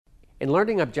In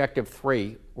Learning Objective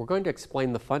 3, we're going to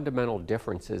explain the fundamental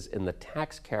differences in the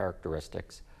tax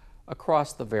characteristics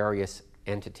across the various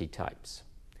entity types.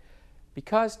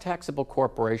 Because taxable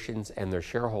corporations and their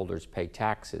shareholders pay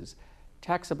taxes,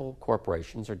 taxable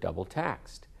corporations are double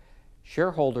taxed.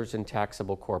 Shareholders in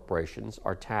taxable corporations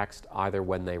are taxed either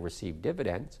when they receive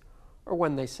dividends or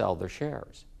when they sell their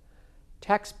shares.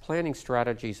 Tax planning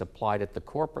strategies applied at the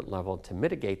corporate level to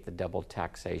mitigate the double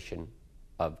taxation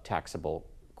of taxable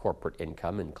corporate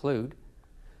income include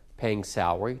paying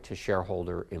salary to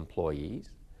shareholder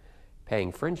employees,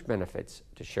 paying fringe benefits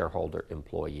to shareholder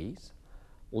employees,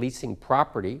 leasing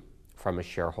property from a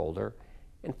shareholder,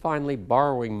 and finally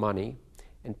borrowing money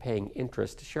and paying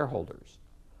interest to shareholders.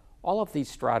 All of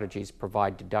these strategies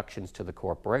provide deductions to the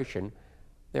corporation,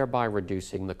 thereby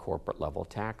reducing the corporate level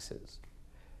taxes.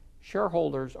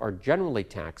 Shareholders are generally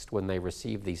taxed when they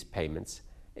receive these payments,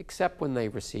 except when they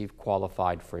receive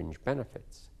qualified fringe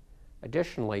benefits.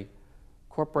 Additionally,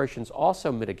 corporations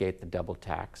also mitigate the double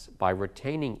tax by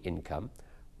retaining income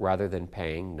rather than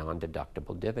paying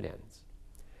non-deductible dividends.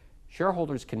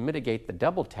 Shareholders can mitigate the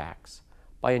double tax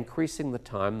by increasing the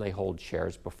time they hold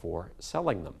shares before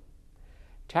selling them.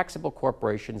 Taxable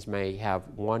corporations may have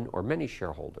one or many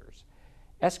shareholders.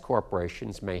 S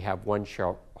corporations may have one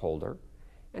shareholder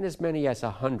and as many as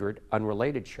 100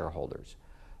 unrelated shareholders,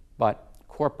 but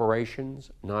corporations,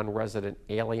 non-resident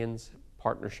aliens,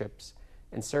 partnerships,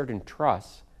 and certain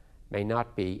trusts may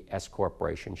not be S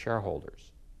corporation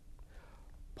shareholders.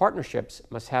 Partnerships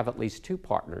must have at least 2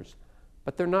 partners,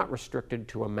 but they're not restricted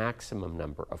to a maximum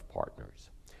number of partners.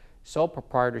 Sole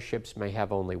proprietorships may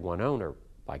have only one owner,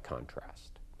 by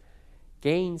contrast.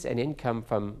 Gains and income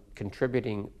from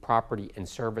contributing property and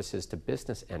services to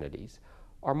business entities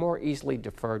are more easily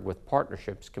deferred with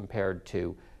partnerships compared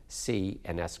to C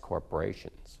and S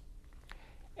corporations.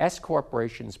 S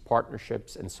corporations,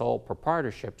 partnerships, and sole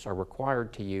proprietorships are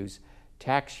required to use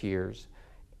tax years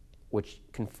which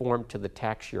conform to the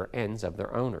tax year ends of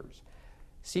their owners.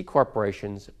 C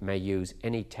corporations may use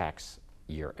any tax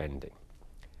year ending.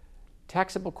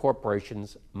 Taxable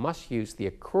corporations must use the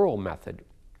accrual method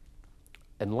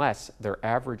unless their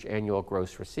average annual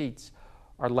gross receipts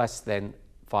are less than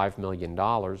 $5 million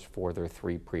for their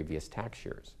 3 previous tax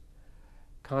years.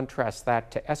 Contrast that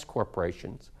to S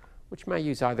corporations, which may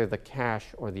use either the cash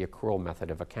or the accrual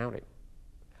method of accounting.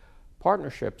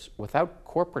 Partnerships without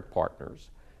corporate partners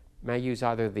may use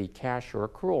either the cash or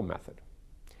accrual method.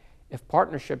 If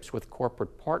partnerships with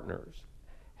corporate partners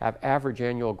have average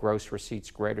annual gross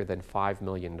receipts greater than $5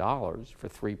 million for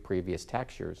 3 previous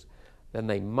tax years, then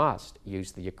they must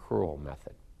use the accrual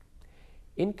method.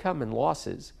 Income and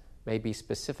losses may be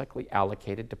specifically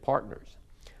allocated to partners.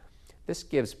 This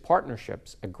gives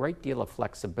partnerships a great deal of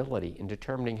flexibility in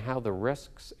determining how the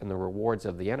risks and the rewards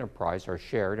of the enterprise are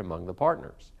shared among the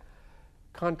partners.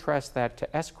 Contrast that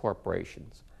to S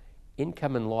corporations.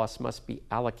 Income and loss must be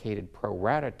allocated pro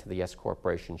rata to the S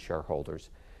corporation shareholders,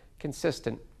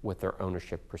 consistent with their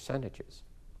ownership percentages.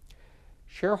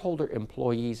 Shareholder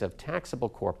employees of taxable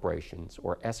corporations,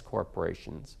 or S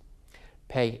corporations,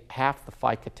 pay half the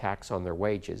FICA tax on their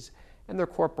wages, and their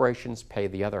corporations pay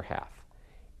the other half.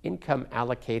 Income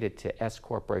allocated to S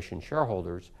corporation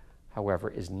shareholders, however,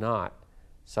 is not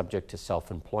subject to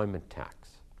self-employment tax.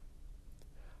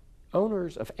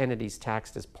 Owners of entities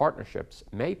taxed as partnerships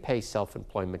may pay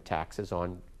self-employment taxes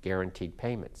on guaranteed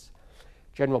payments.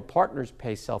 General partners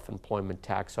pay self-employment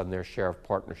tax on their share of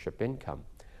partnership income,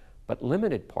 but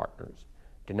limited partners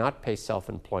do not pay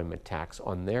self-employment tax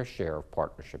on their share of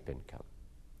partnership income.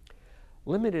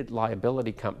 Limited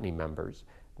liability company members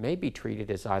may be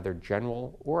treated as either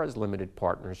general or as limited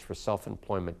partners for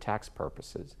self-employment tax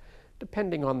purposes,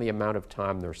 depending on the amount of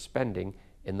time they're spending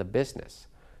in the business,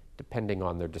 depending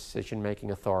on their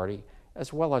decision-making authority,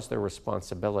 as well as their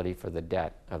responsibility for the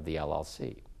debt of the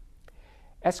LLC.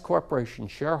 S corporation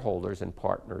shareholders and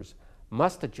partners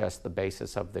must adjust the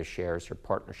basis of their shares or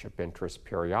partnership interests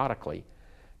periodically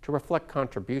to reflect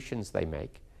contributions they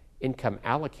make, income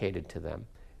allocated to them,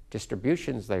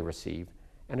 distributions they receive,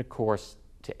 and of course,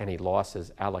 to any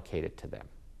losses allocated to them.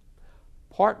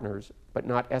 Partners, but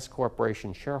not S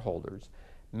corporation shareholders,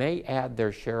 may add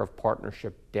their share of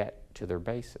partnership debt to their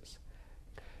basis.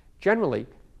 Generally,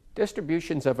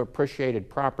 distributions of appreciated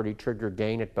property trigger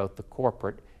gain at both the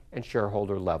corporate and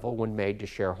shareholder level when made to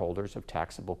shareholders of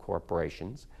taxable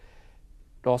corporations.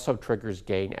 It also triggers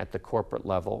gain at the corporate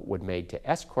level when made to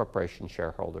S corporation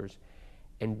shareholders,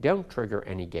 and don't trigger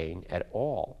any gain at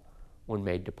all when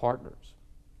made to partners.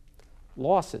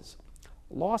 Losses.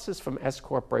 Losses from S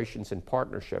corporations and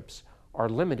partnerships are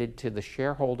limited to the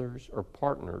shareholders or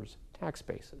partners' tax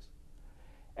bases.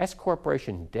 S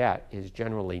corporation debt is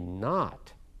generally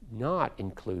not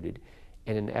included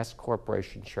in an S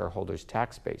corporation shareholder's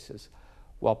tax basis,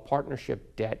 while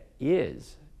partnership debt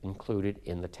is included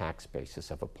in the tax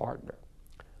basis of a partner.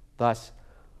 Thus,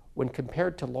 when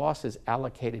compared to losses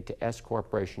allocated to S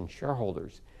corporation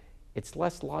shareholders, it's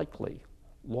less likely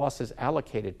losses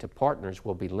allocated to partners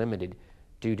will be limited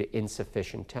due to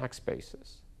insufficient tax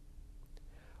basis.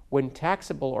 When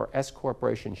taxable or S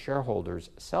corporation shareholders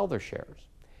sell their shares,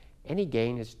 any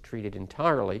gain is treated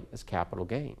entirely as capital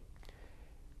gain.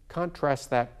 Contrast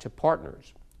that to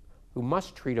partners, who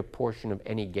must treat a portion of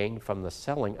any gain from the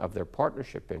selling of their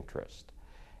partnership interest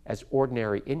as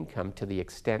ordinary income to the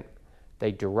extent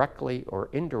they directly or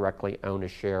indirectly own a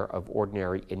share of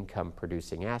ordinary income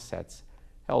producing assets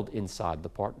held inside the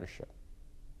partnership.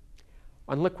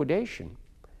 On liquidation,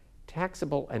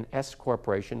 taxable and S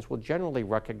corporations will generally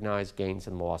recognize gains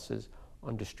and losses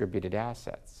on distributed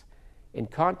assets. In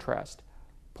contrast,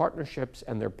 partnerships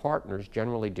and their partners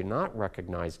generally do not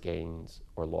recognize gains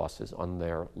or losses on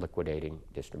their liquidating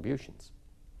distributions.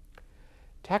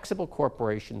 Taxable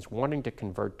corporations wanting to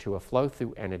convert to a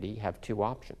flow-through entity have two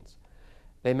options.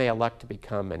 They may elect to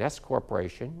become an S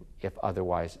corporation if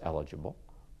otherwise eligible,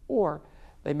 or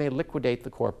they may liquidate the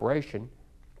corporation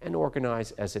and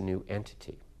organize as a new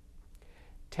entity.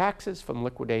 Taxes from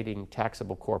liquidating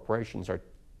taxable corporations are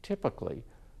typically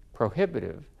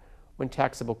prohibitive when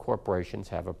taxable corporations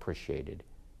have appreciated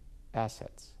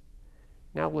assets.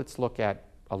 Now let's look at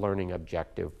a learning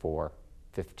objective for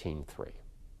 15.3.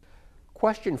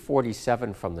 Question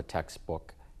 47 from the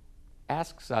textbook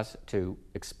asks us to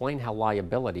explain how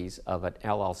liabilities of an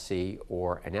LLC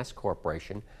or an S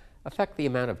corporation affect the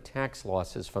amount of tax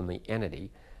losses from the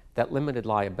entity that limited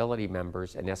liability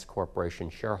members and S corporation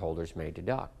shareholders may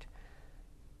deduct.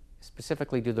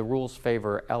 Specifically, do the rules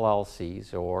favor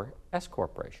LLCs or S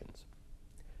corporations?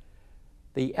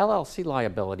 The LLC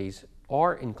liabilities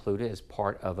are included as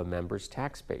part of a member's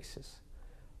tax basis,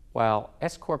 while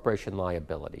S corporation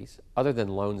liabilities, other than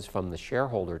loans from the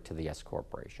shareholder to the S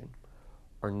corporation,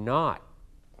 are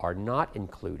not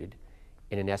included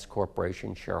in an S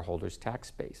corporation shareholder's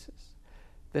tax basis.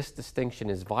 This distinction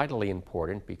is vitally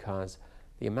important because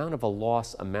the amount of a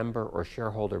loss a member or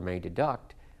shareholder may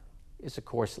deduct is, of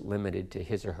course, limited to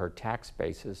his or her tax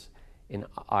basis in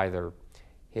either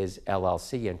his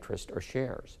LLC interest or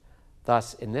shares.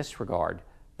 Thus, in this regard,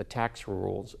 the tax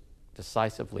rules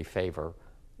decisively favor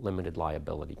limited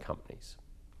liability companies.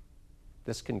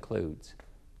 This concludes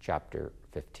Chapter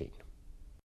 15.